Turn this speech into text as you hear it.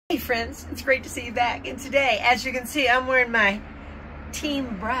Hey friends, it's great to see you back. And today, as you can see, I'm wearing my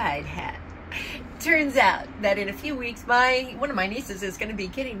Team Bride hat. Turns out that in a few weeks, one of my nieces is going to be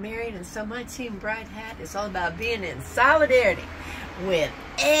getting married, and so my Team Bride hat is all about being in solidarity with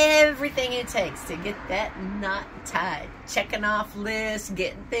everything it takes to get that knot tied. Checking off lists,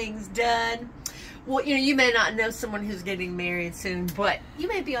 getting things done. Well, you may not know someone who's getting married soon, but you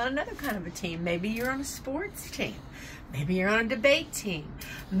may be on another kind of a team. Maybe you're on a sports team. Maybe you're on a debate team.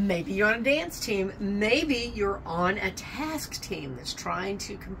 Maybe you're on a dance team. Maybe you're on a task team that's trying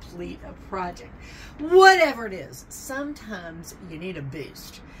to complete a project. Whatever it is, sometimes you need a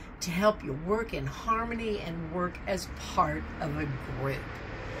boost to help you work in harmony and work as part of a group.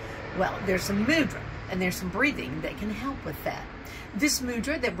 Well, there's some mudra and there's some breathing that can help with that. This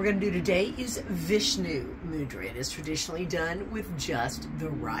mudra that we're going to do today is Vishnu mudra. It is traditionally done with just the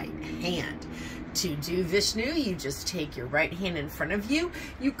right hand. To do Vishnu, you just take your right hand in front of you,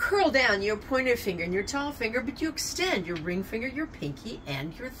 you curl down your pointer finger and your tall finger, but you extend your ring finger, your pinky,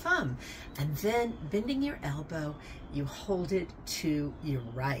 and your thumb. And then, bending your elbow, you hold it to your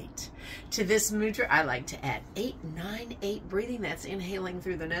right. To this mudra, I like to add 8, 9, 8 breathing. That's inhaling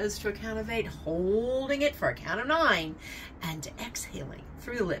through the nose to a count of 8, holding it for a count of 9, and exhaling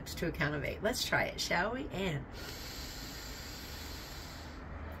through the lips to a count of 8. Let's try it, shall we? And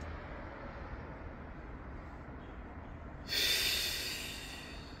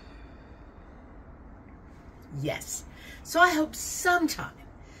yes. So I hope sometime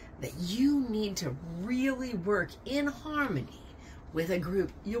that you need to really work in harmony with a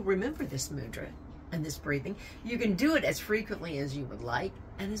group. You'll remember this mudra and this breathing. You can do it as frequently as you would like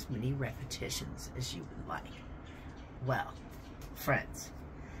and as many repetitions as you would like. Well, friends,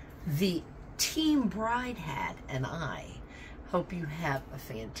 the Team Bride hat and I hope you have a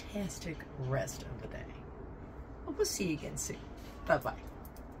fantastic rest of the day. We'll see you again soon. Bye-bye.